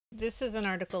This is an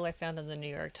article I found in the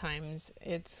New York Times.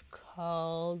 It's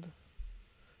called,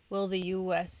 "Will the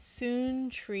U.S. Soon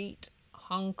Treat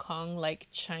Hong Kong Like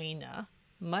China?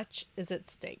 Much is at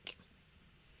stake."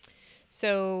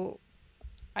 So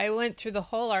I went through the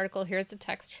whole article. Here's the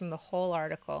text from the whole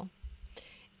article.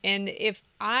 And if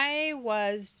I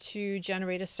was to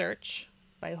generate a search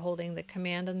by holding the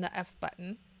Command and the F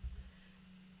button,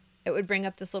 it would bring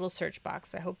up this little search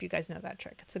box. I hope you guys know that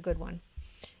trick. It's a good one.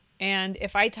 And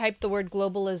if I typed the word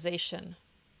globalization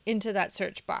into that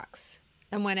search box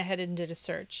and went ahead and did a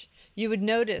search, you would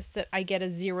notice that I get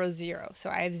a 0, 0. So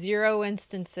I have 0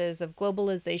 instances of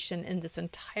globalization in this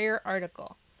entire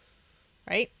article,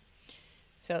 right?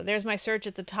 So there's my search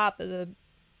at the top of the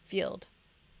field.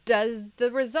 Does the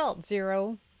result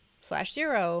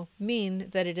 0/0 mean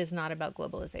that it is not about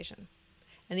globalization?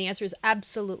 And the answer is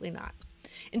absolutely not.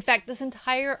 In fact, this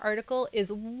entire article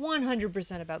is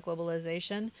 100% about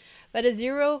globalization, but a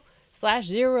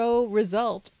 0/0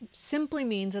 result simply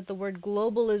means that the word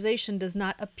globalization does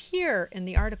not appear in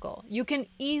the article. You can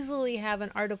easily have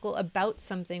an article about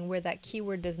something where that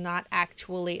keyword does not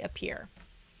actually appear.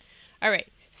 All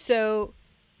right, so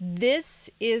this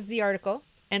is the article,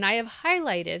 and I have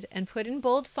highlighted and put in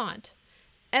bold font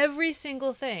every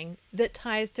single thing that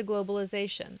ties to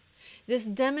globalization. This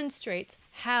demonstrates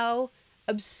how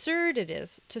absurd it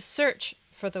is to search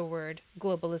for the word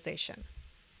globalization.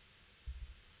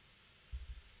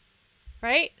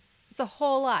 Right? It's a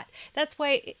whole lot. That's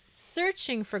why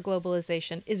searching for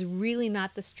globalization is really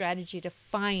not the strategy to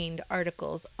find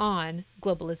articles on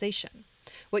globalization.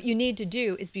 What you need to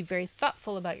do is be very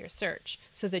thoughtful about your search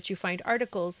so that you find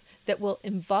articles that will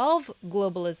involve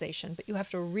globalization, but you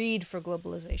have to read for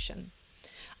globalization.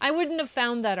 I wouldn't have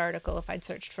found that article if I'd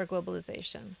searched for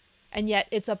globalization. And yet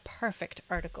it's a perfect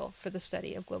article for the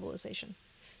study of globalization.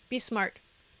 Be smart,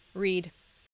 read,